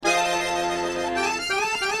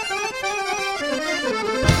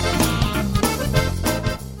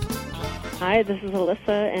Hi, this is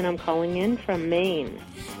Alyssa, and I'm calling in from Maine.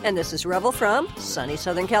 And this is Revel from sunny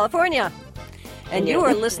Southern California. And you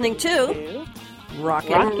are listening to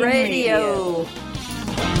Rockin' Radio.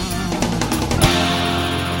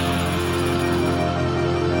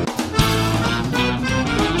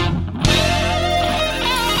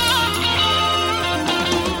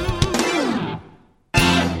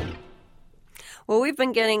 Well, we've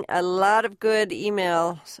been getting a lot of good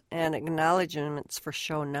emails and acknowledgments for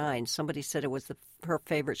Show 9. Somebody said it was her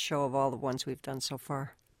favorite show of all the ones we've done so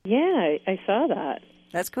far. Yeah, I saw that.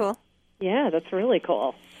 That's cool. Yeah, that's really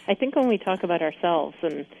cool. I think when we talk about ourselves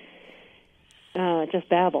and just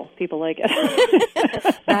babble, people like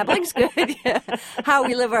it. Babbling's good, yeah. How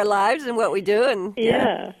we live our lives and what we do. And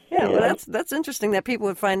Yeah. Well, that's interesting that people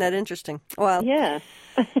would find that interesting. Well, yeah.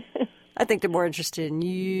 I think they're more interested in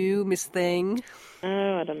you, Miss Thing.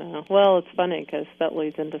 Oh, I don't know. Well, it's funny because that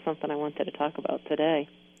leads into something I wanted to talk about today.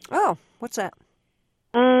 Oh, what's that?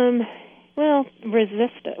 Well,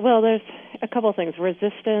 there's a couple of things.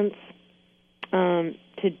 Resistance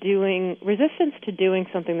to doing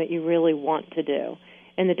something that you really want to do,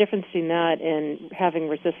 and the difference between that and having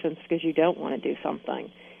resistance because you don't want to do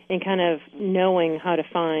something, and kind of knowing how to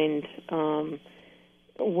find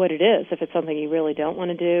what it is, if it's something you really don't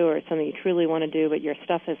want to do or it's something you truly want to do, but your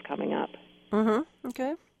stuff is coming up. Mm-hmm.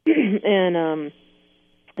 Okay. And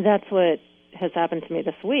that's what has happened to me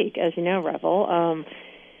this week. As you know, Revel,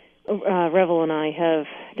 Revel and I have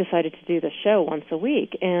decided to do the show once a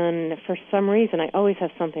week, and for some reason I always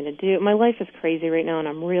have something to do. My life is crazy right now, and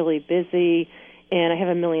I'm really busy, and I have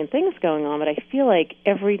a million things going on, but I feel like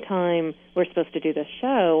every time we're supposed to do this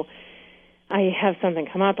show, I have something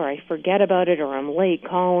come up, or I forget about it, or I'm late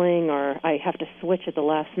calling, or I have to switch at the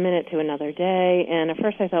last minute to another day. And at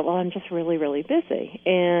first I thought, well, I'm just really, really busy.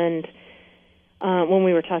 And when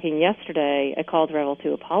we were talking yesterday, I called Revel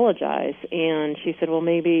to apologize, and she said, well,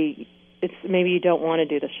 maybe you don't want to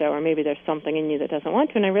do the show, or maybe there's something in you that doesn't want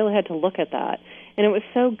to. And I really had to look at that. And it was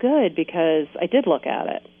so good because I did look at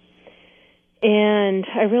it. And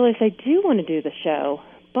I realized I do want to do the show,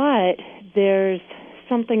 but there's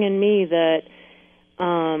something in me that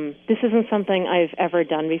this isn't something I've ever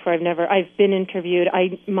done before. I've been interviewed.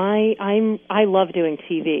 I love doing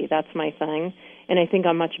TV. That's my thing, and I think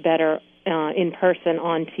I'm much better in person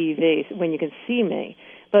on TV when you can see me.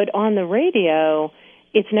 But on the radio,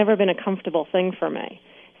 it's never been a comfortable thing for me.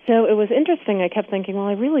 So it was interesting. I kept thinking, well,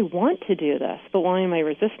 I really want to do this, but why am I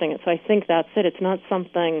resisting it? So I think that's it. It's not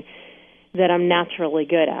something that I'm naturally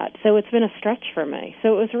good at. So it's been a stretch for me.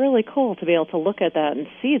 So it was really cool to be able to look at that and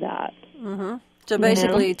see that. Mm-hmm. So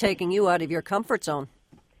basically taking you out of your comfort zone.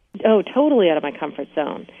 Oh, totally out of my comfort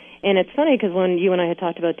zone. And it's funny because when you and I had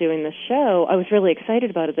talked about doing this show, I was really excited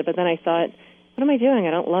about it, but then I thought, what am I doing?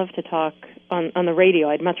 I don't love to talk on the radio.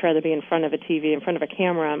 I'd much rather be in front of a TV, in front of a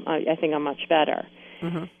camera. I think I'm much better.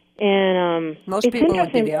 Mm-hmm. And most people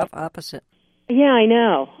would be the opposite. Yeah, I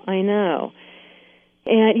know.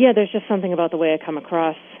 And, yeah, there's just something about the way I come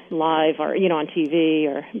across live or, on TV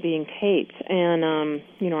or being taped and,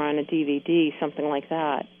 or on a DVD, something like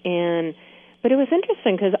that. But it was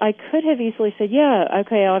interesting because I could have easily said, yeah,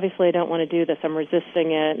 okay, obviously I don't want to do this. I'm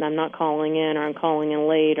resisting it, and I'm not calling in, or I'm calling in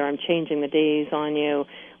late, or I'm changing the days on you.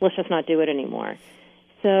 Let's just not do it anymore.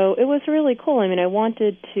 So it was really cool. I mean, I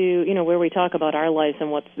wanted to, where we talk about our lives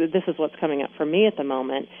and this is what's coming up for me at the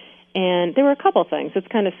moment. And there were a couple things. It's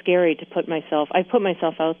kind of scary to put myself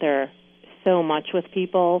out there so much with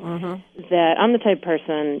people that I'm the type of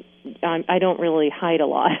person, I don't really hide a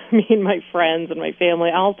lot. I mean, my friends and my family,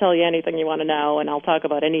 I'll tell you anything you want to know, and I'll talk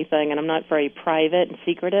about anything, and I'm not very private and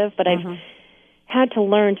secretive, but I've had to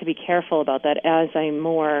learn to be careful about that as I'm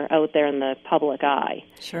more out there in the public eye.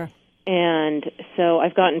 Sure. And so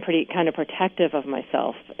I've gotten pretty kind of protective of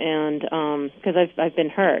myself, and because I've been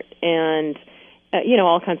hurt, and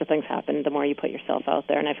all kinds of things happen the more you put yourself out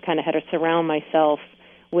there. And I've kind of had to surround myself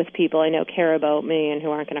with people I know care about me and who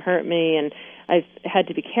aren't going to hurt me. And I've had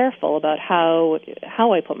to be careful about how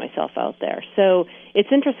I put myself out there. So it's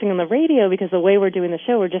interesting on the radio because the way we're doing the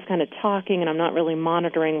show, we're just kind of talking, and I'm not really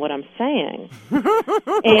monitoring what I'm saying.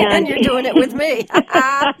 And you're doing it with me.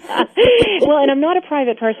 Well, and I'm not a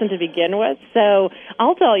private person to begin with, so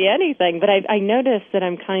I'll tell you anything. But I notice that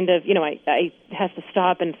I'm kind of, I have to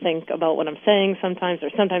stop and think about what I'm saying sometimes, or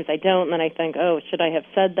sometimes I don't, and then I think, oh, should I have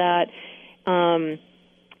said that?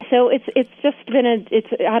 So it's just been it's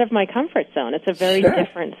out of my comfort zone. It's a very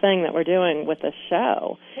different thing that we're doing with this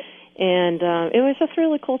show. And it was just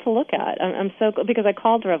really cool to look at. I'm so because I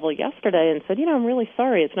called Revel yesterday and said, I'm really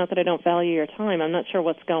sorry. It's not that I don't value your time. I'm not sure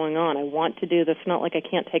what's going on. I want to do this. Not like I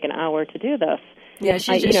can't take an hour to do this. Yeah,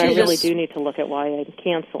 I really do need to look at why I'm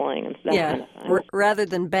canceling and that kind of thing. Rather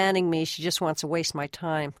than banning me, she just wants to waste my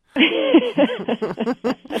time. She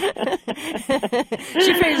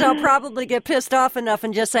figures I'll probably get pissed off enough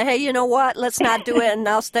and just say, hey, you know what? Let's not do it, and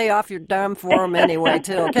I'll stay off your damn forum anyway,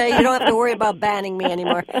 too, okay? You don't have to worry about banning me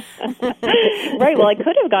anymore. Right. Well, I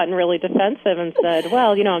could have gotten really defensive and said,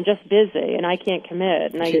 well, I'm just busy, and I can't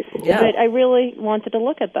commit. And but I really wanted to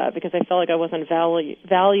look at that because I felt like I wasn't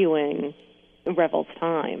valuing Revel's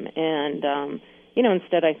time. And,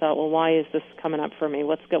 instead I thought, well, why is this coming up for me?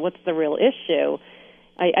 What's the real issue?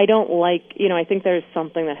 I don't like, I think there's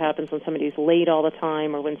something that happens when somebody's late all the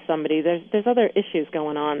time or when there's other issues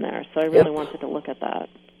going on there. So I really wanted to look at that.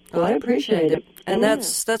 Well, I appreciate it. And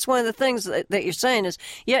that's one of the things that you're saying is,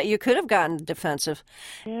 you could have gotten defensive.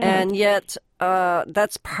 Yeah. And yet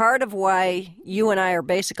that's part of why you and I are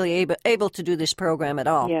basically able to do this program at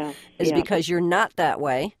all, is because you're not that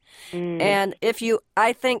way. Mm. And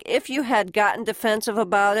I think if you had gotten defensive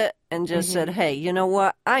about it and just said, hey, you know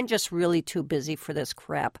what, I'm just really too busy for this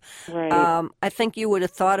crap, right. I think you would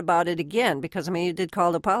have thought about it again because, you did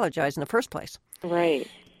call to apologize in the first place. Right.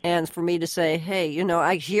 And for me to say, hey,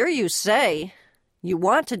 I hear you say you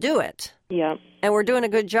want to do it. Yeah. And we're doing a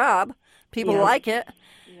good job. People like it.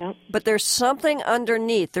 Yep. But there's something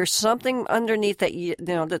underneath. There's something underneath that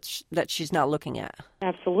that she's not looking at.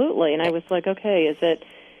 Absolutely. And I was like, okay, is it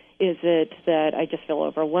that I just feel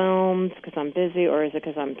overwhelmed because I'm busy, or is it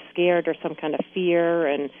because I'm scared or some kind of fear?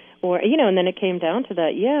 And then it came down to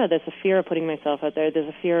that. Yeah, there's a fear of putting myself out there. There's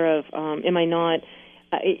a fear of, am I not?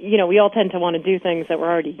 We all tend to want to do things that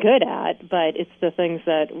we're already good at, but it's the things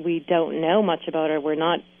that we don't know much about or we're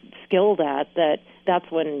not skilled at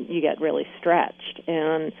that's when you get really stretched.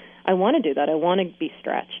 And I want to do that. I want to be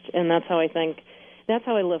stretched, and that's how I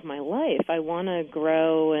live my life. I want to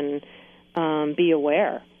grow and be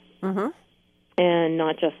aware. Mm-hmm. And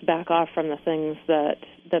not just back off from the things that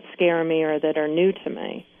scare me or that are new to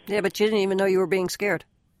me. Yeah, but you didn't even know you were being scared.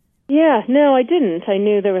 Yeah, no, I didn't. I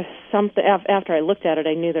knew there was something. After I looked at it,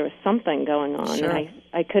 I knew there was something going on. Sure. And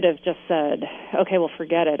I could have just said, okay, well,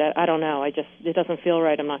 forget it. I don't know. It doesn't feel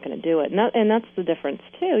right. I'm not going to do it. And that's the difference,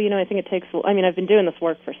 too. I think it takes, I've been doing this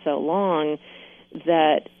work for so long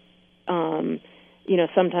that,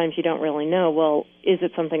 sometimes you don't really know, well, is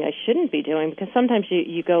it something I shouldn't be doing? Because sometimes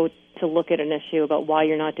you go to look at an issue about why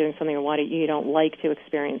you're not doing something or why you don't like to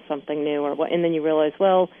experience something new, and then you realize,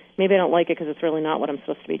 well, maybe I don't like it because it's really not what I'm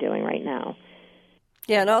supposed to be doing right now.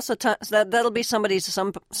 Yeah, and also that'll be somebody's to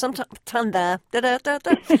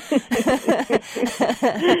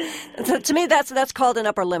me, that's called an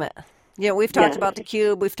upper limit. We've talked about the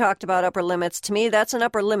cube. We've talked about upper limits. To me, that's an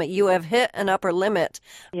upper limit. You have hit an upper limit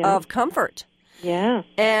of comfort. Yeah.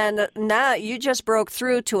 And now you just broke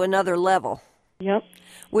through to another level. Yep.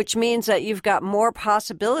 Which means that you've got more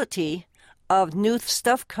possibility of new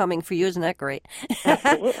stuff coming for you. Isn't that great?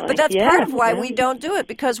 Absolutely. But that's part of why we don't do it,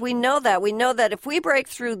 because we know that. We know that if we break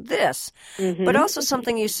through this, but also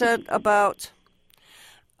something you said about,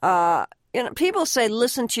 people say,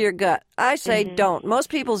 listen to your gut. I say don't. Most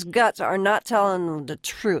people's guts are not telling them the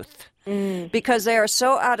truth because they are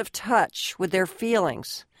so out of touch with their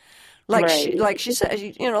feelings. Like she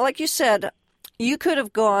said, like you said, you could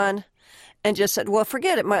have gone and just said, well,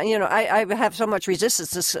 forget it. I have so much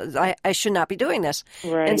resistance. I should not be doing this.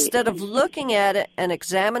 Right. Instead of looking at it and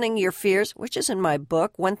examining your fears, which is in my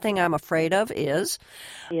book, one thing I'm afraid of is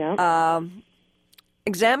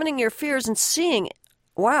examining your fears and seeing,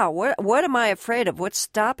 wow, what am I afraid of? What's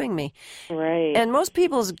stopping me? Right. And most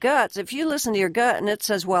people's guts, if you listen to your gut and it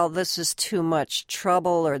says, well, this is too much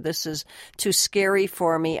trouble or this is too scary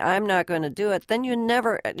for me, I'm not going to do it, then you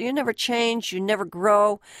never change, you never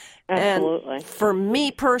grow. Absolutely. And for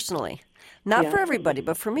me personally, not for everybody,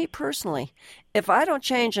 but for me personally, if I don't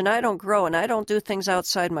change and I don't grow and I don't do things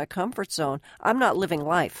outside my comfort zone, I'm not living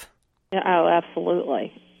life. Yeah, oh,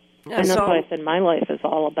 absolutely. Yeah, and that's what I said my life is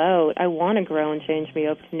all about. I want to grow and change, me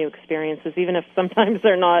open to new experiences, even if sometimes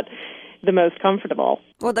they're not the most comfortable.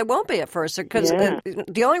 Well, they won't be at first, because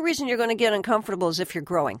the only reason you're going to get uncomfortable is if you're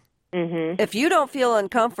growing. Mm-hmm. If you don't feel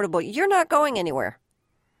uncomfortable, you're not going anywhere.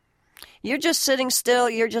 You're just sitting still.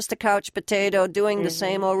 You're just a couch potato doing the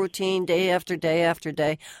same old routine day after day after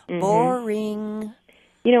day. Boring.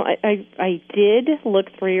 I did look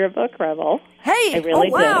through your book, Revel. Hey! I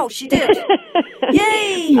really did. She did.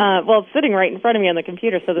 Yay! Well, it's sitting right in front of me on the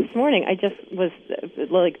computer. So this morning, I just was,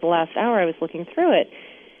 the last hour, I was looking through it.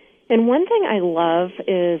 And one thing I love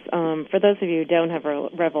is, for those of you who don't have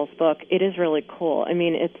Revel's book, it is really cool. I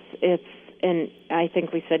mean, it's, and I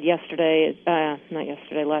think we said last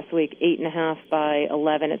week, 8.5 by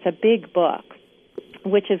 11. It's a big book,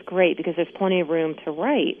 which is great because there's plenty of room to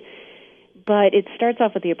write. But it starts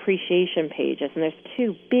off with the appreciation pages, and there's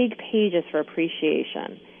 2 big pages for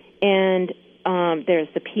appreciation. And there's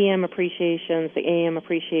the PM appreciations, the AM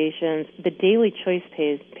appreciations, the daily choice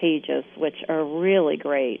pages, which are really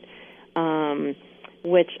great,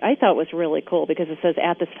 which I thought was really cool because it says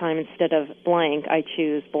at this time instead of blank, I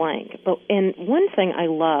choose blank. And one thing I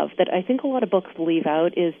love that I think a lot of books leave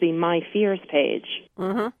out is the My Fears page.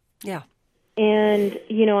 Mm-hmm. Yeah. And,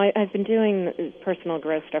 I've been doing personal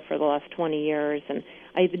growth stuff for the last 20 years, and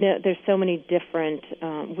there's so many different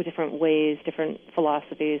ways, different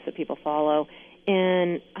philosophies that people follow.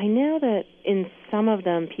 And I know that in some of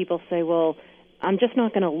them people say, well, I'm just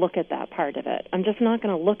not going to look at that part of it. I'm just not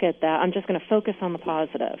going to look at that. I'm just going to focus on the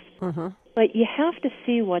positive. Mm-hmm. But you have to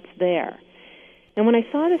see what's there. And when I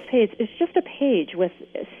saw this page, it's just a page with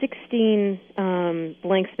 16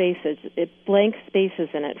 blank spaces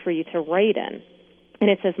in it for you to write in. And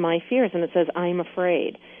it says My Fears, and it says I'm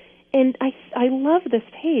afraid. And I love this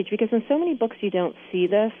page because in so many books you don't see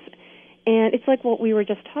this. And it's like what we were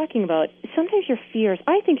just talking about. Sometimes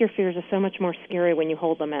I think your fears are so much more scary when you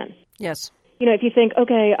hold them in. Yes. If you think,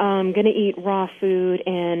 okay, I'm going to eat raw food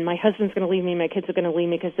and my husband's going to leave me, my kids are going to leave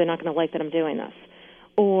me because they're not going to like that I'm doing this.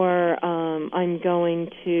 Or I'm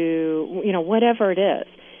going to, whatever it is.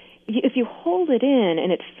 If you hold it in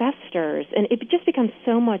and it festers, and it just becomes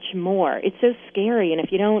so much more. It's so scary, and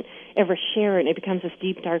if you don't ever share it and it becomes this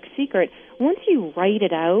deep, dark secret, once you write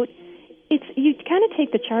it out, you kind of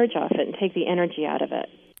take the charge off it and take the energy out of it.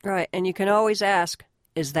 Right, and you can always ask,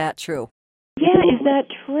 is that true? Yeah, is that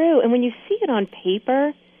true? And when you see it on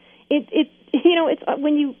paper, it's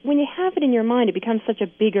when you have it in your mind, it becomes such a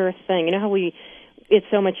bigger thing. You know how it's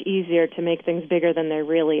so much easier to make things bigger than they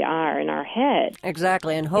really are in our head.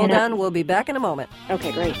 Exactly, and hold on, we'll be back in a moment.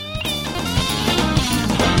 Okay, great.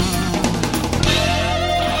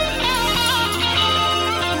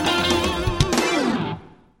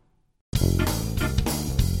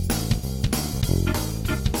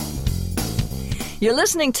 You're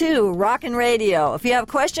listening to Rockin' Radio. If you have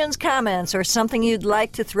questions, comments, or something you'd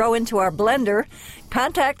like to throw into our blender,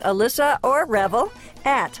 contact Alyssa or Revel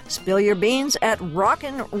at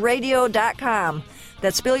spillyourbeans@rockinradio.com.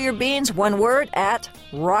 That's Spill Your Beans, one word, at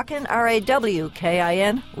rockin,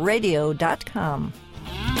 RAWKIN, radio.com.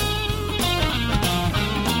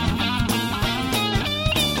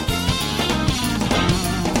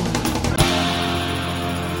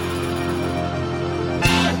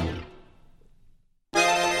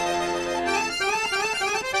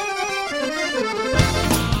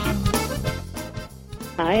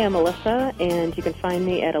 Hi, I'm Alyssa, and you can find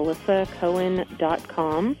me at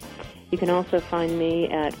alyssacohen.com. You can also find me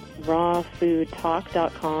at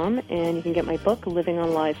rawfoodtalk.com, and you can get my book, Living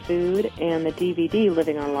on Live Food, and the DVD,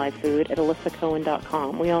 Living on Live Food, at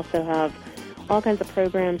alyssacohen.com. We also have all kinds of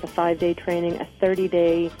programs, a 5-day training, a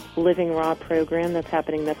 30-day Living Raw program that's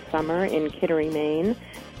happening this summer in Kittery, Maine,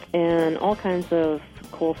 and all kinds of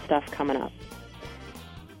cool stuff coming up.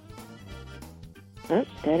 Oh,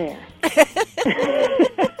 dead air.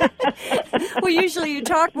 Well, usually you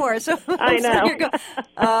talk more, so I know. Okay,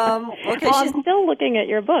 well, I'm still looking at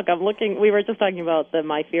your book. We were just talking about the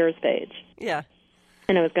My Fears page. Yeah.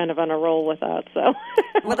 And I was kind of on a roll with that, so.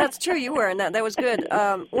 Well, that's true. You were, and that was good.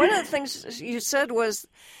 One of the things you said was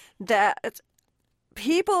that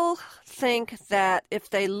people think that if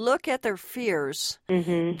they look at their fears,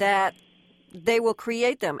 that they will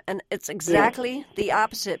create them, and it's exactly the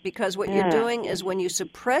opposite, because what you're doing is when you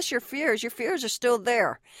suppress your fears are still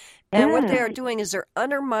there. And what they are doing is they're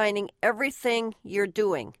undermining everything you're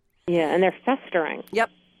doing. Yeah, and they're festering. Yep.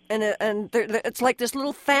 And it's like this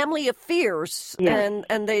little family of fears, and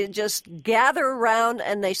they just gather around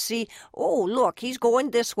and they see, oh, look, he's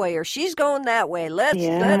going this way or she's going that way. Let's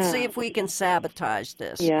see if we can sabotage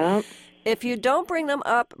this. Yeah. If you don't bring them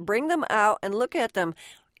up, bring them out and look at them.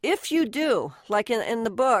 If you do, like in the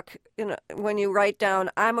book, when you write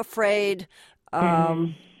down, I'm afraid,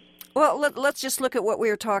 well, let's just look at what we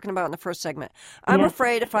were talking about in the first segment. I'm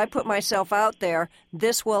afraid if I put myself out there,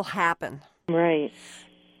 this will happen. Right.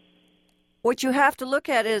 What you have to look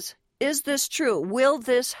at is this true? Will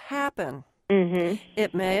this happen?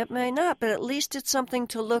 It may not, but at least it's something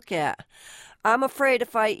to look at. I'm afraid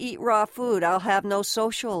if I eat raw food, I'll have no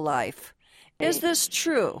social life. Is this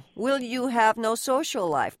true? Will you have no social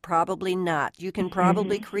life? Probably not. You can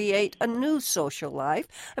probably create a new social life.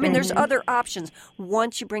 I mean, there's other options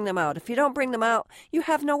once you bring them out. If you don't bring them out, you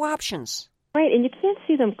have no options. Right, and you can't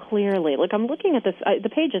see them clearly. Like, I'm looking at this, the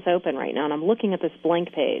page is open right now, and I'm looking at this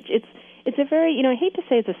blank page. It's a very, I hate to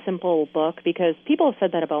say it's a simple book, because people have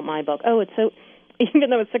said that about my book. Oh, it's so, even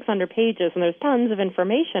though it's 600 pages and there's tons of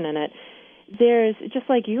information in it, there's, just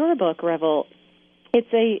like your book, Revel,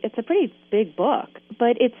 it's a pretty big book,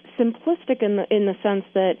 but it's simplistic in the sense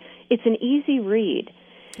that it's an easy read.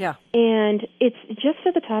 Yeah. And it's just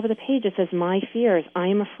at the top of the page, it says, my fears, I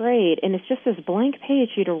am afraid. And it's just this blank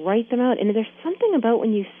page for you to write them out. And there's something about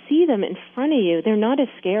when you see them in front of you, they're not as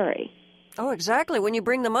scary. Oh, exactly. When you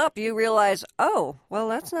bring them up, you realize, oh, well,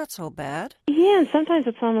 that's not so bad. Yeah, and sometimes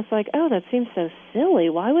it's almost like, oh, that seems so silly.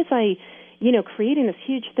 Why was I, creating this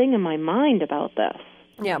huge thing in my mind about this?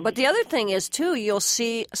 Yeah, but the other thing is, too, you'll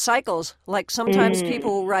see cycles. Like sometimes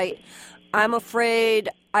people will write, I'm afraid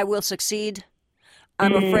I will succeed.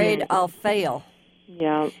 I'm afraid I'll fail.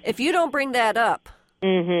 Yeah. If you don't bring that up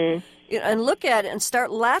and look at it and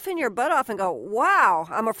start laughing your butt off and go, wow,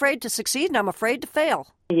 I'm afraid to succeed and I'm afraid to fail.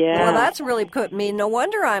 Yeah. Well, that's really good. No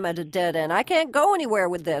wonder I'm at a dead end. I can't go anywhere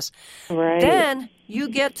with this. Right. Then you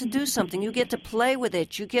get to do something. You get to play with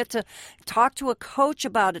it. You get to talk to a coach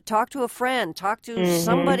about it, talk to a friend, talk to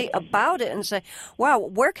somebody about it and say, wow,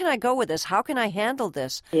 where can I go with this? How can I handle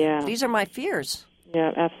this? Yeah. These are my fears.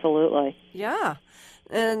 Yeah, absolutely. Yeah.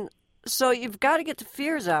 And so you've got to get the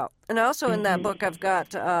fears out. And also in that book, I've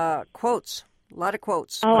got quotes, a lot of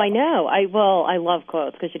quotes. Oh, I know. I love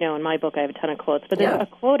quotes because, in my book I have a ton of quotes. But there's a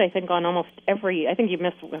quote, I think, on almost every, I think you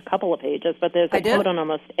missed a couple of pages, but there's a quote on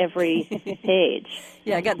almost every page.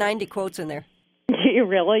 Yeah, I got 90 quotes in there. Do you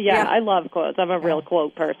really? Yeah, I love quotes. I'm a real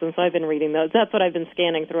quote person, so I've been reading those. That's what I've been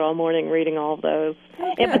scanning through all morning, reading all of those.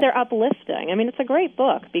 But they're uplifting. I mean, it's a great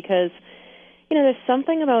book because there's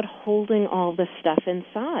something about holding all this stuff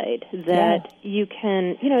inside that you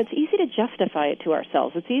can, it's easy to justify it to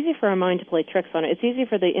ourselves. It's easy for our mind to play tricks on it. It's easy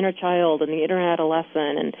for the inner child and the inner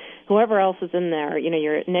adolescent and whoever else is in there,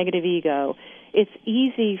 your negative ego. It's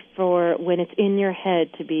easy for when it's in your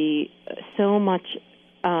head to be so much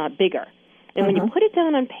bigger. And when you put it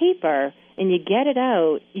down on paper and you get it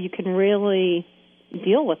out, you can really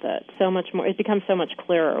deal with it so much more. It becomes so much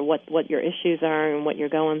clearer what your issues are and what you're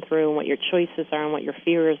going through and what your choices are and what your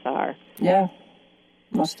fears are. Yeah,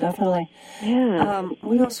 most definitely. Yeah.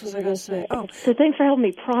 What else was I going to say? Oh, so thanks for helping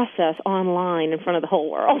me process online in front of the whole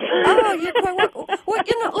world. Oh, you're quite welcome.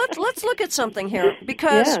 Well, let's look at something here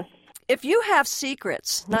because if you have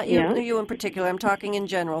secrets, not you in particular, I'm talking in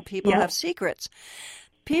general. People have secrets.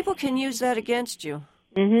 People can use that against you.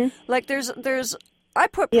 Mm-hmm. Like there's. I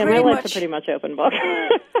put pretty my much. life's a pretty much open book.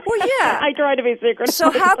 Well, yeah. I try to be secretive. So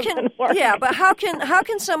how can but how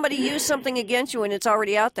can somebody use something against you when it's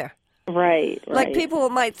already out there? Right. Like people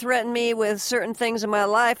might threaten me with certain things in my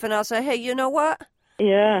life, and I'll say, "Hey, you know what?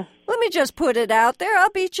 Yeah. Let me just put it out there. I'll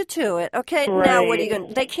beat you to it. Okay. Right. Now what are you going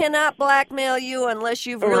to? They cannot blackmail you unless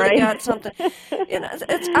you've really got something.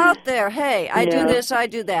 It's out there. Hey, I do this. I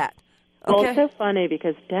do that. Okay. Well, it's so funny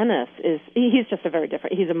because Dennis he's just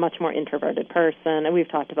he's a much more introverted person, and we've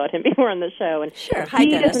talked about him before on the show, and Hi,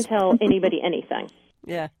 he Dennis. doesn't tell anybody anything.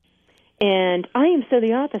 Yeah. And I am so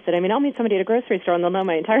the opposite. I mean, I'll meet somebody at a grocery store, and they'll know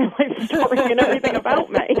my entire life story and everything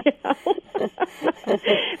about me.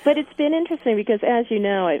 But it's been interesting because, as you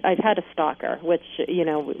know, I've had a stalker, which,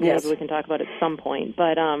 maybe we can talk about at some point,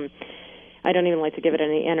 but I don't even like to give it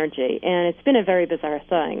any energy. And it's been a very bizarre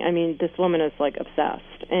thing. I mean, this woman is, obsessed.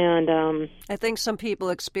 And I think some people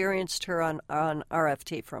experienced her on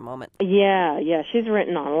RFT for a moment. Yeah, she's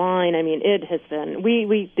written online. I mean, it has been,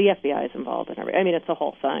 the FBI is involved in everything. I mean, it's a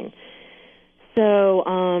whole thing. So,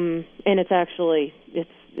 and it's actually,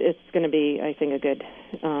 it's going to be, I think,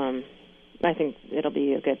 I think it'll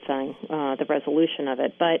be a good thing, the resolution of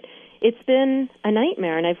it. But it's been a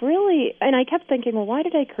nightmare, and I kept thinking, well, why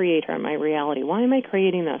did I create her in my reality? Why am I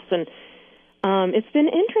creating this? And it's been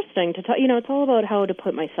interesting to talk. It's all about how to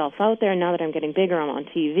put myself out there. Now that I'm getting bigger, I'm on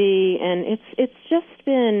TV, and it's just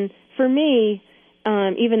been, for me,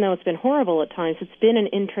 even though it's been horrible at times, it's been an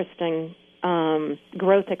interesting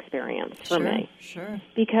growth experience for me. Sure.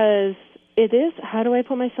 Because it is, how do I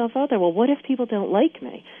put myself out there? Well, what if people don't like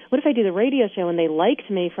me? What if I do the radio show and they liked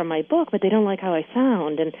me from my book, but they don't like how I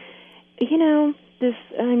sound? And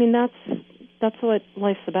that's what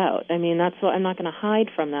life's about. I mean, that's what, I'm not going to hide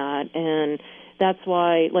from that. And that's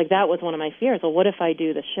why, that was one of my fears. Well, what if I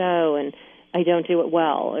do the show and I don't do it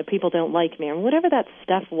well, or people don't like me, or whatever that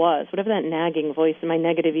stuff was, whatever that nagging voice in my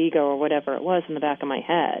negative ego or whatever it was in the back of my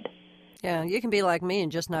head. Yeah, you can be like me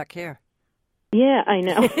and just not care. Yeah, I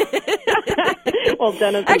know. Well,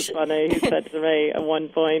 Dennis is funny. He said to me at one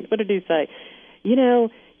point, what did he say? You know,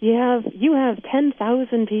 you have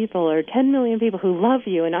 10,000 people or 10 million people who love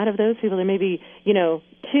you, and out of those people, there may be,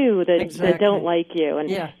 2 that don't like you. And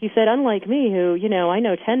he said, unlike me, who, I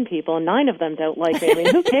know 10 people, and 9 of them don't like me. I mean,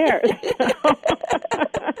 who cares?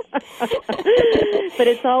 But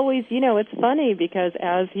it's always, it's funny because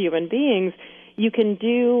as human beings, you can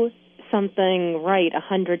do something right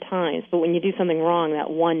 100 times, but when you do something wrong that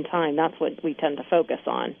one time, that's what we tend to focus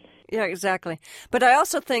on. Yeah, exactly. But I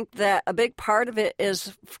also think that a big part of it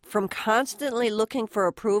is from constantly looking for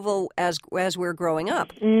approval as we're growing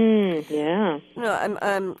up. Yeah.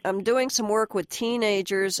 I'm doing some work with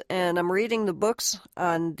teenagers, and I'm reading the books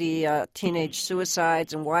on the teenage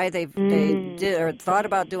suicides and why they did or thought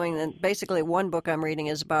about doing it. Basically, one book I'm reading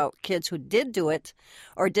is about kids who did do it,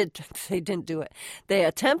 or they didn't do it. They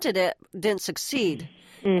attempted it, didn't succeed.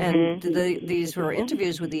 And these were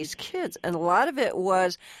interviews with these kids, and a lot of it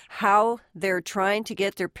was how they're trying to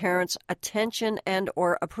get their parents' attention and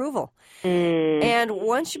or approval. And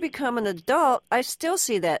once you become an adult, I still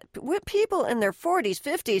see that with people in their 40s,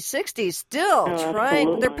 50s, 60s still trying.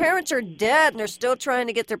 Absolutely. Their parents are dead, and they're still trying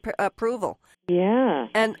to get their approval. Yeah.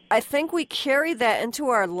 And I think we carry that into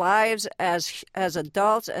our lives as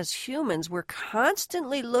adults, as humans. We're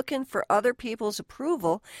constantly looking for other people's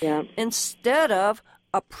approval instead of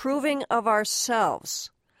approving of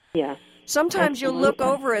ourselves. Yeah. Sometimes you'll look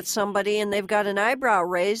over at somebody and they've got an eyebrow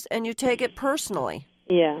raised and you take it personally.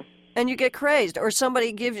 Yeah. And you get crazed. Or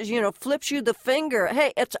somebody flips you the finger.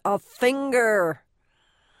 Hey, it's a finger.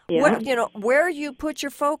 Yeah. Where you put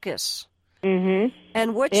your focus. And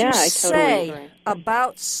what you say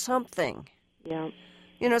about something. Yeah.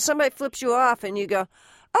 Somebody flips you off and you go,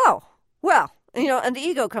 oh, well, and the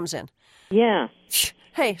ego comes in. Yeah.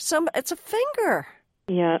 Hey, it's a finger.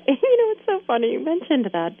 Yeah. It's so funny you mentioned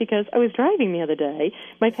that because I was driving the other day.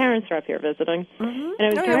 My parents are up here visiting. And I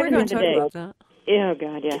was driving the other day. About that. Oh,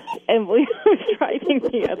 God, yeah. And we were driving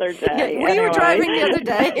the other day. We were driving the other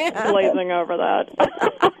day. Blazing over that.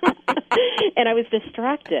 And I was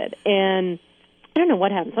distracted. And I don't know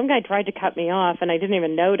what happened. Some guy tried to cut me off, and I didn't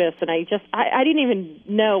even notice. And I didn't even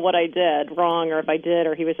know what I did wrong, or if I did,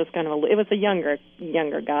 or he was just kind of it was a younger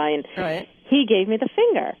guy. And he gave me the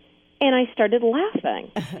finger. And I started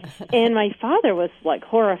laughing. And my father was,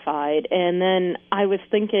 horrified. And then I was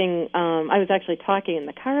thinking, I was actually talking in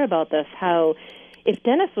the car about this, how if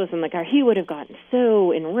Dennis was in the car, he would have gotten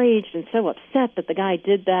so enraged and so upset that the guy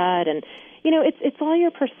did that. And, it's all your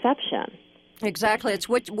perception. Exactly. It's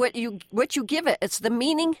what you give it. It's the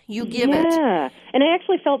meaning you give it. Yeah. And I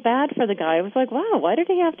actually felt bad for the guy. I was like, wow, why did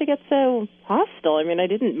he have to get so hostile? I mean, I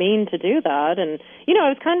didn't mean to do that. And, I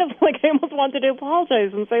was kind of I almost wanted to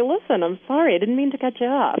apologize and say, listen, I'm sorry. I didn't mean to cut you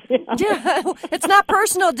off. Yeah. It's not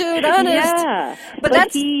personal, dude. Honest. Yeah.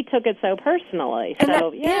 But he took it so personally.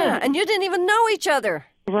 So, yeah. And you didn't even know each other.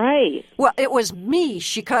 Right. Well, it was me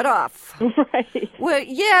she cut off. Right. Well,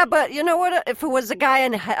 yeah, but you know what? If it was the guy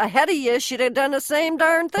ahead of you, she'd have done the same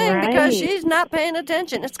darn thing because she's not paying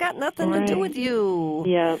attention. It's got nothing to do with you.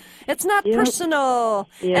 Yeah. It's not personal.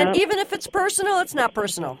 Yeah. And even if it's personal, it's not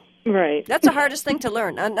personal. Right. That's the hardest thing to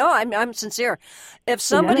learn. No, I'm sincere. If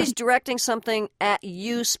somebody's directing something at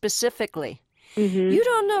you specifically, you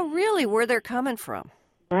don't know really where they're coming from.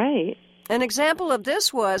 Right. An example of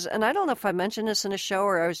this was, and I don't know if I mentioned this in a show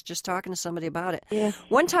or I was just talking to somebody about it. Yeah.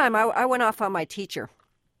 One time I went off on my teacher,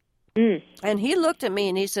 and he looked at me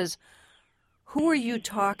and he says, who are you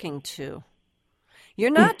talking to?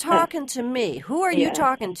 You're not talking to me. Who are you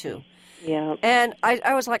talking to? Yeah. And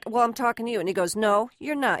I was like, well, I'm talking to you. And he goes, no,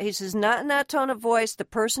 you're not. He says, not in that tone of voice. The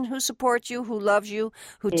person who supports you, who loves you,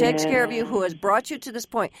 who takes care of you, who has brought you to this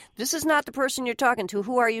point. This is not the person you're talking to.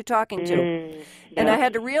 Who are you talking to? And I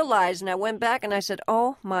had to realize, and I went back and I said,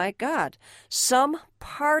 oh, my God. Some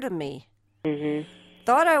part of me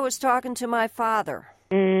thought I was talking to my father.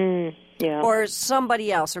 Yeah. Or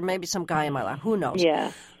somebody else, or maybe some guy in my life. Who knows?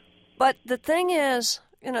 Yeah. But the thing is,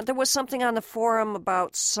 there was something on the forum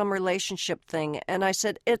about some relationship thing, and I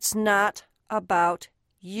said, it's not about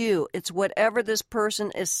you. It's whatever this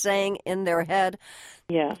person is saying in their head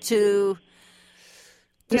to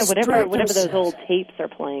whatever those old tapes are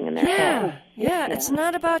playing in their head. Yeah, it's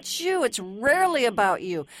not about you. It's rarely about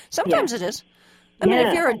you. Sometimes it is. I mean,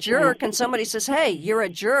 if you're a jerk and somebody says, hey, you're a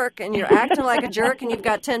jerk, and you're acting like a jerk, and you've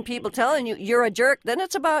got 10 people telling you you're a jerk, then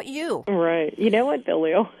it's about you. Right. You know what,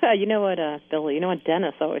 Billy? You know what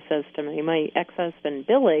Dennis always says to me? My ex-husband,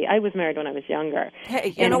 Billy, I was married when I was younger.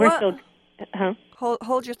 Hey, you know what?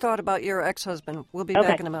 Hold your thought about your ex-husband. We'll be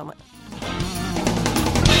back in a moment.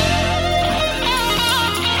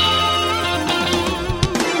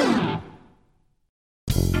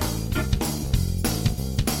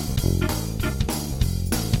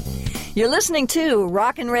 You're listening to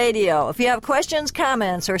Rockin' Radio. If you have questions,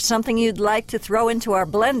 comments, or something you'd like to throw into our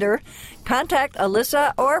blender, contact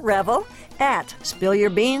Alyssa or Revel at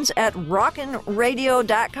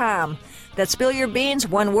spillyourbeans@rockinradio.com. That's spill your beans,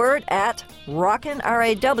 one word, at rockin,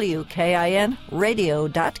 RAWKIN,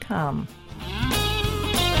 radio.com.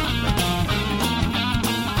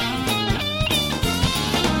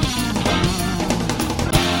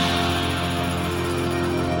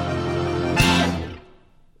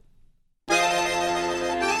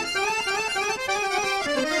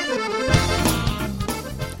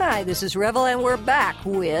 Hi, this is Revel, and we're back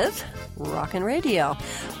with Rockin' Radio.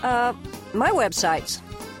 My website's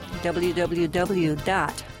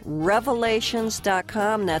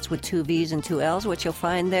www.revelations.com. That's with 2 V's and 2 L's. What you'll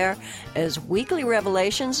find there is weekly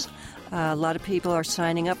revelations. A lot of people are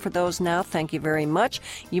signing up for those now. Thank you very much.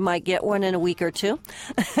 You might get one in a week or two.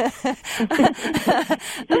 I'm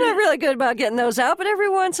not really good about getting those out, but every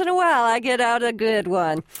once in a while I get out a good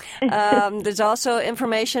one. There's also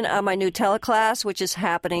information on my new teleclass, which is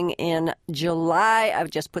happening in July.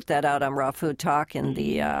 I've just put that out on Raw Food Talk in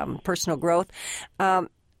the personal growth.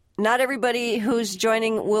 Not everybody who's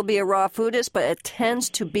joining will be a raw foodist, but it tends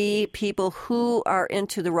to be people who are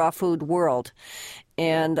into the raw food world.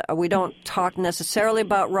 And we don't talk necessarily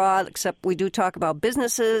about raw, except we do talk about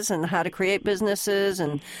businesses and how to create businesses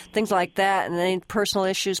and things like that, and any personal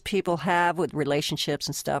issues people have with relationships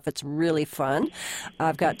and stuff. It's really fun.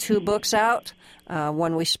 I've got 2 books out.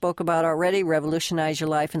 One we spoke about already, Revolutionize Your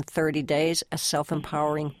Life in 30 Days, a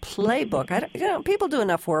self-empowering playbook. People do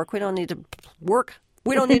enough work. We don't need to work.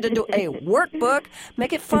 We don't need to do a workbook.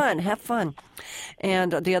 Make it fun. Have fun.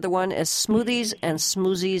 And the other one is Smoothies and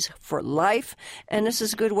Smoothies for Life. And this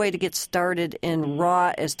is a good way to get started in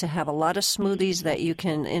raw, is to have a lot of smoothies that you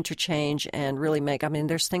can interchange and really make. I mean,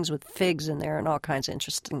 there's things with figs in there and all kinds of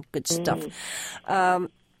interesting, good stuff.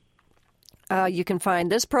 You can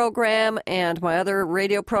find this program and my other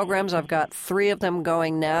radio programs. I've got 3 of them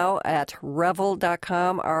going now at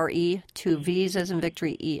revel.com, R-E, 2 V's as in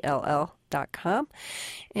victory, E-L-L.com.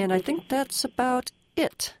 And I think that's about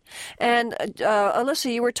it. And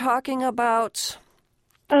Alyssa, you were talking about...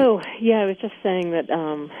 Oh, yeah, I was just saying that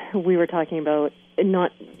we were talking about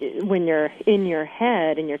not when you're in your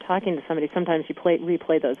head and you're talking to somebody, sometimes you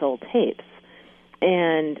replay those old tapes.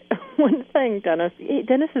 And one thing, Dennis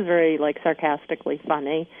is very, sarcastically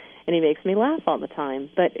funny, and he makes me laugh all the time.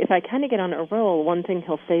 But if I kind of get on a roll, one thing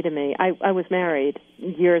he'll say to me, I was married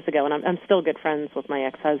years ago, and I'm still good friends with my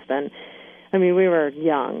ex-husband. I mean, we were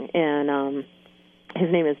young, and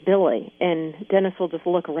his name is Billy. And Dennis will just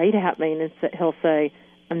look right at me, and he'll say,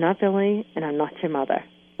 I'm not Billy, and I'm not your mother.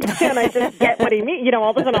 And I just get what he means.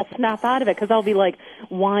 All of a sudden I'll snap out of it because I'll be,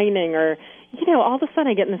 whining or... all of a sudden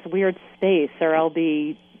I get in this weird space, or I'll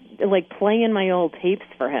be, playing my old tapes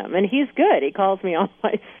for him. And he's good. He calls me on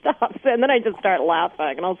my stuff. And then I just start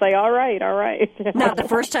laughing, and I'll say, all right. Now, the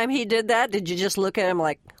first time he did that, did you just look at him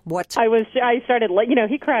like, what? I started,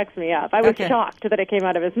 he cracks me up. I was shocked that it came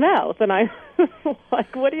out of his mouth. And I was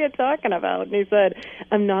like, what are you talking about? And he said,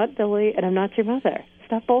 I'm not Billy, and I'm not your mother.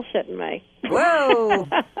 Stop bullshitting me. Whoa.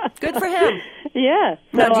 Good for him. Yeah.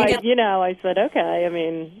 Now, so I said, okay. I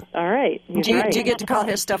mean, all right. Do you get to call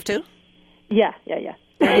his stuff too? Yeah.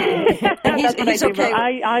 He's okay.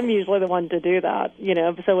 I'm usually the one to do that,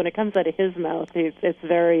 So when it comes out of his mouth, it's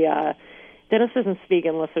very. Dennis doesn't speak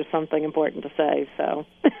unless there's something important to say. So.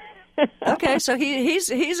 Okay, so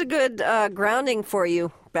he's a good grounding for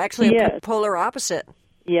you. Actually, a polar opposite.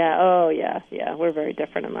 Yeah. Oh, yeah. We're very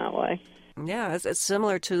different in that way. Yeah, it's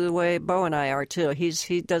similar to the way Bo and I are too.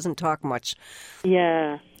 He doesn't talk much.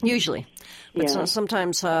 Yeah. Usually, but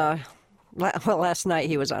sometimes. Well, last night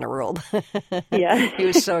he was on a roll. Yeah. He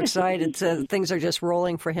was so excited. Things are just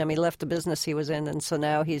rolling for him. He left the business he was in, and so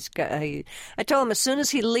now he's got... I told him as soon as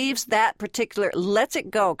he leaves that particular... lets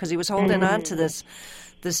it go, because he was holding on to this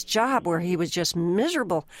job where he was just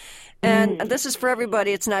miserable. And this is for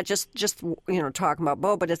everybody. It's not just talking about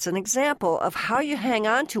Bo, but it's an example of how you hang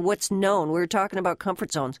on to what's known. We were talking about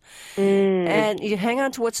comfort zones. And you hang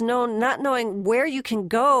on to what's known, not knowing where you can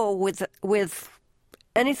go with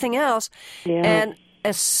anything else. Yeah. And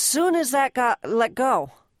as soon as that got let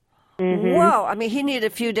go, whoa! I mean, he needed a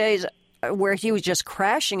few days where he was just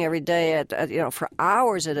crashing every day for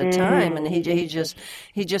hours at a time, and he just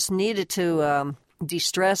needed to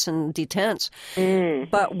de-stress and detense.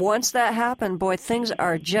 But once that happened, boy, things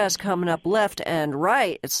are just coming up left and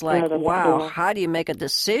right. It's like, wow, cool. How do you make a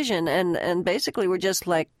decision? And basically, we're just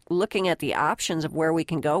looking at the options of where we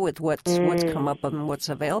can go with what's come up and what's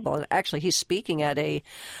available. Actually, he's speaking at a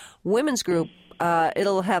women's group.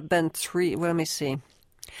 It'll have been 3. Let me see.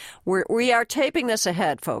 We are taping this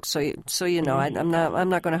ahead, folks. So you know, I'm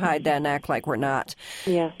not going to hide that and act like we're not.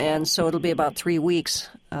 Yeah. And so it'll be about 3 weeks.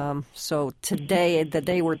 So today, the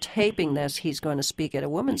day we're taping this, he's going to speak at a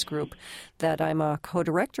women's group that I'm a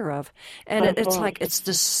co-director of, and it's like it's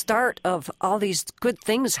the start of all these good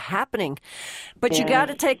things happening. But you got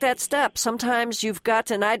to take that step. Sometimes you've got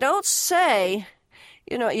to. And I don't say.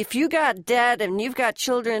 You know, if you got debt and you've got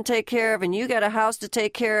children to take care of and you got a house to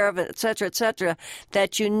take care of, et cetera,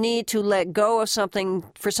 that you need to let go of something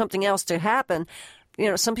for something else to happen. You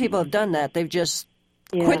know, some people have done that. They've just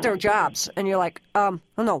quit their jobs. And you're like, oh,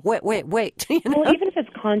 no, wait. You know? Well, even if it's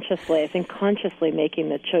consciously, I think consciously making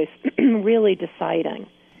the choice, really deciding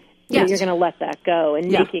that you're going to let that go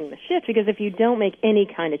and making the shift. Because if you don't make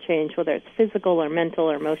any kind of change, whether it's physical or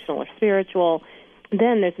mental or emotional or spiritual,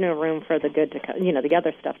 then there's no room for the good to come, you know, the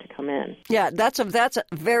other stuff to come in. Yeah, that's a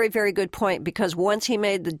very, very good point, because once he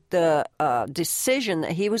made the decision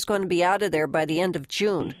that he was going to be out of there by the end of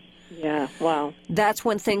June. Yeah, wow. That's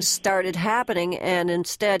when things started happening, and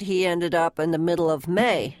instead he ended up in the middle of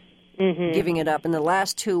May giving it up. In the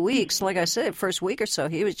last 2 weeks, like I said, first week or so,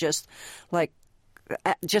 he was just like,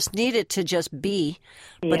 just needed to just be.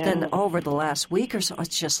 But then over the last week or so,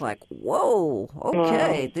 it's just like, whoa,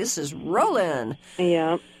 okay, this is rolling.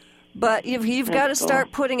 Yeah. But you've got to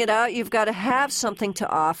start putting it out. You've got to have something to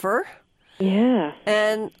offer. Yeah.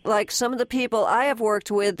 And like some of the people I have worked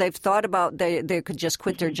with, they've thought about they could just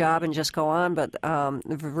quit their job and just go on, but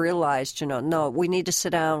they've realized, you know, no, we need to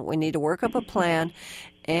sit down. We need to work up a plan,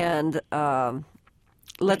 and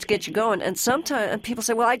let's get you going. And sometimes people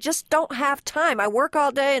say, well, I just don't have time. I work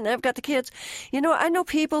all day and I've got the kids. You know, I know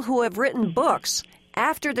people who have written books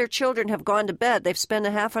after their children have gone to bed. They've spent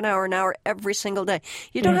a half an hour every single day.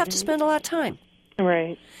 You don't have to spend a lot of time.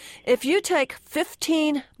 Right. If you take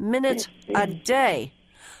 15 minutes a day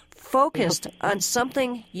focused on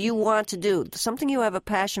something you want to do, something you have a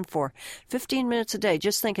passion for, 15 minutes a day,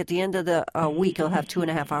 just think at the end of the week you'll have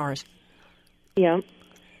 2.5 hours. Yeah.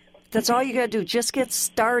 That's all you got to do. Just get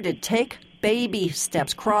started. Take baby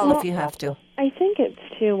steps. Crawl if you have to. I think it's,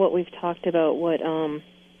 too, what we've talked about, what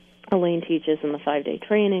Elaine teaches in the 5-day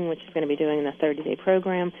training, which is going to be doing in the 30-day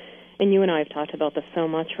program. And you and I have talked about this so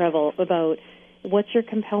much, Revel, about what's your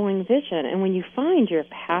compelling vision. And when you find your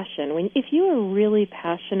passion, if you are really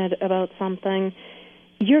passionate about something,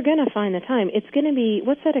 you're going to find the time. It's going to be,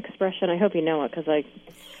 what's that expression? I hope you know it, because I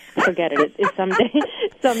forget it. It's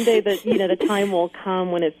someday that, you know, the time will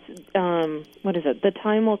come when it's, what is it? The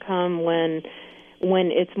time will come when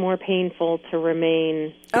it's more painful to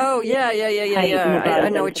remain. Oh, yeah. I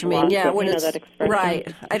know what you mean. Yeah, when you know it's that expression.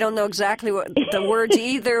 Right. I don't know exactly what the words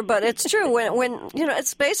either, but it's true. When you know,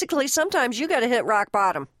 it's basically sometimes you got to hit rock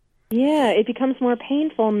bottom. Yeah, it becomes more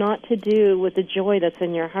painful not to do with the joy that's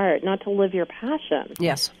in your heart, not to live your passion.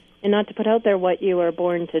 Yes. And not to put out there what you were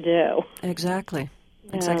born to do. Exactly.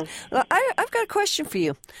 Yeah. Exactly. Well, I've got a question for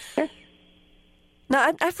you. Sure.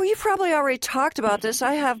 Now, you've probably already talked about this.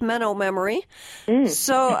 I have mental memory,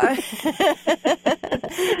 so I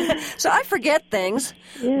forget things.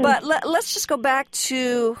 Yeah. But let's just go back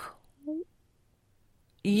to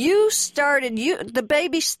the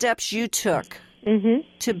baby steps you took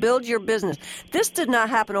to build your business. This did not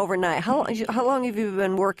happen overnight. How long have you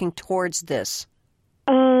been working towards this?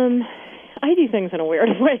 I do things in a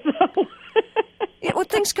weird way, though. Yeah, well,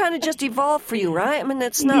 things kind of just evolve for you, right? I mean,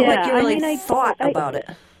 it's not like you really thought about it.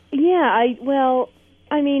 Yeah,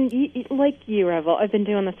 like you, Revel, I've been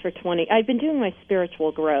doing this for I've been doing my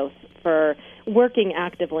spiritual growth working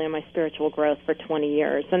actively on my spiritual growth for 20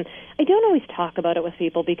 years. And I don't always talk about it with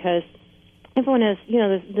people because everyone has, you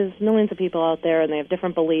know, there's millions of people out there and they have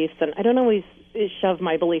different beliefs, and I don't always shove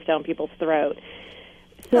my belief down people's throat.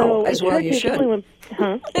 So as well you should.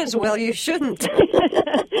 As well you shouldn't.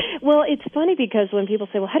 Well, it's funny because when people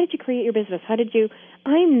say, well, how did you create your business?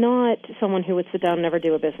 I'm not someone who would sit down and never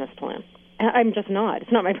do a business plan. I'm just not.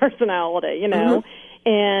 It's not my personality, you know.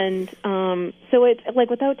 And so it's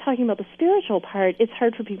like, without talking about the spiritual part, it's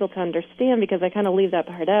hard for people to understand because I kind of leave that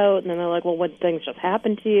part out, and then they're like, well, what things just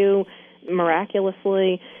happened to you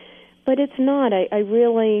miraculously? But it's not. I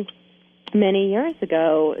really, many years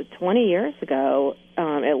ago, 20 years ago,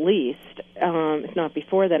 at least, if not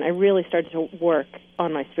before then, I really started to work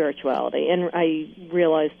on my spirituality. And I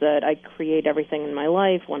realized that I create everything in my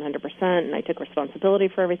life 100%, and I took responsibility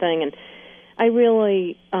for everything. And I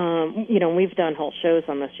really, we've done whole shows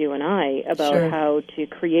on this, you and I, about how to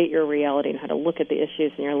create your reality and how to look at the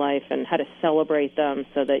issues in your life and how to celebrate them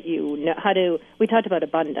so that you know we talked about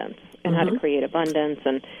abundance and how to create abundance.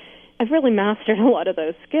 And I've really mastered a lot of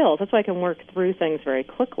those skills. That's why I can work through things very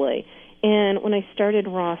quickly. And when I started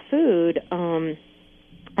Raw Food,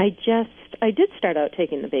 I did start out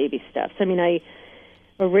taking the baby steps. I mean,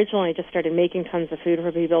 originally I just started making tons of food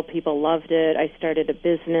for people. People loved it. I started a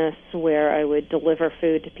business where I would deliver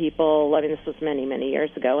food to people. I mean, this was many, many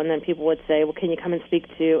years ago. And then people would say, well, can you come and speak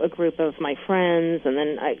to a group of my friends? And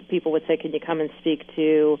then people would say, can you come and speak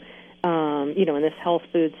to, in this health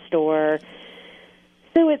food store?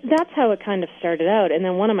 So that's how it kind of started out. And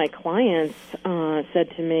then one of my clients said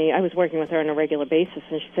to me, I was working with her on a regular basis,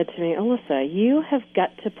 and she said to me, Alyssa, you have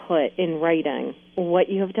got to put in writing what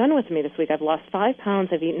you have done with me this week. I've lost 5 pounds.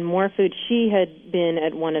 I've eaten more food. She had been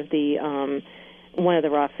at one of the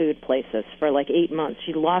raw food places for like 8 months.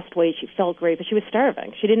 She lost weight. She felt great, but she was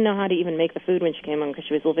starving. She didn't know how to even make the food when she came home because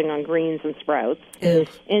she was living on greens and sprouts. Ew.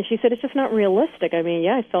 And she said, it's just not realistic. I mean,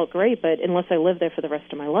 yeah, I felt great, but unless I live there for the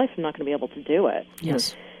rest of my life, I'm not going to be able to do it.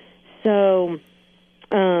 Yes. So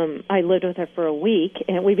I lived with her for a week,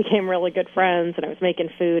 and we became really good friends, and I was making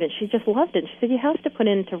food, and she just loved it. She said, you have to put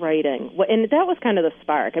into writing. And that was kind of the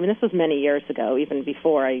spark. I mean, this was many years ago, even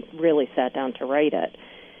before I really sat down to write it.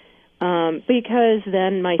 Because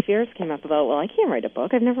then my fears came up about, well, I can't write a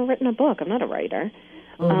book. I've never written a book. I'm not a writer.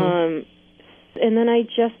 Mm-hmm. And then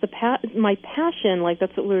my passion, like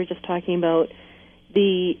that's what we were just talking about,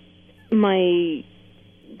 my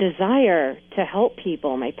desire to help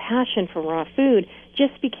people, my passion for raw food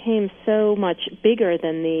just became so much bigger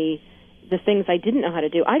than the things I didn't know how to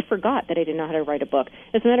do. I forgot that I didn't know how to write a book.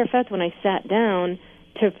 As a matter of fact, when I sat down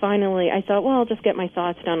to finally, I thought, well, I'll just get my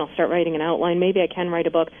thoughts down. I'll start writing an outline. Maybe I can write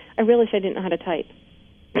a book. I realized I didn't know how to type.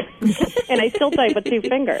 And I still type with 2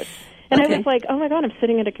 fingers. And okay. I was like, oh, my God, I'm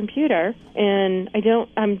sitting at a computer, and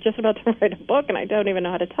I'm just about to write a book, and I don't even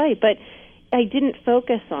know how to type. But I didn't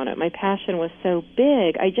focus on it. My passion was so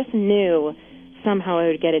big. I just knew somehow I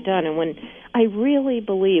would get it done. And when I really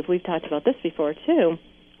believe, we've talked about this before too,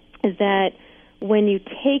 is that when you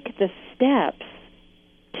take the steps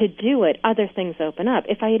to do it, other things open up.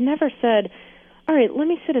 If I had never said, all right, let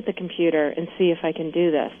me sit at the computer and see if I can do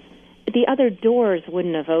this, the other doors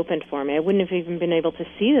wouldn't have opened for me. I wouldn't have even been able to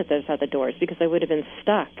see that there's other doors because I would have been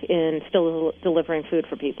stuck in still delivering food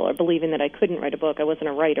for people or believing that I couldn't write a book. I wasn't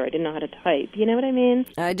a writer. I didn't know how to type. You know what I mean?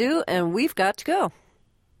 I do, and we've got to go.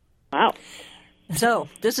 Wow. So,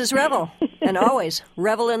 this is Revel, and always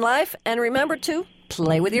revel in life, and remember to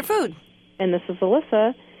play with your food. And this is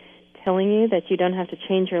Alyssa telling you that you don't have to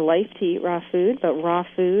change your life to eat raw food, but raw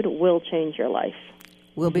food will change your life.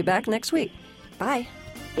 We'll be back next week. Bye.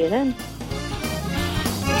 See you then.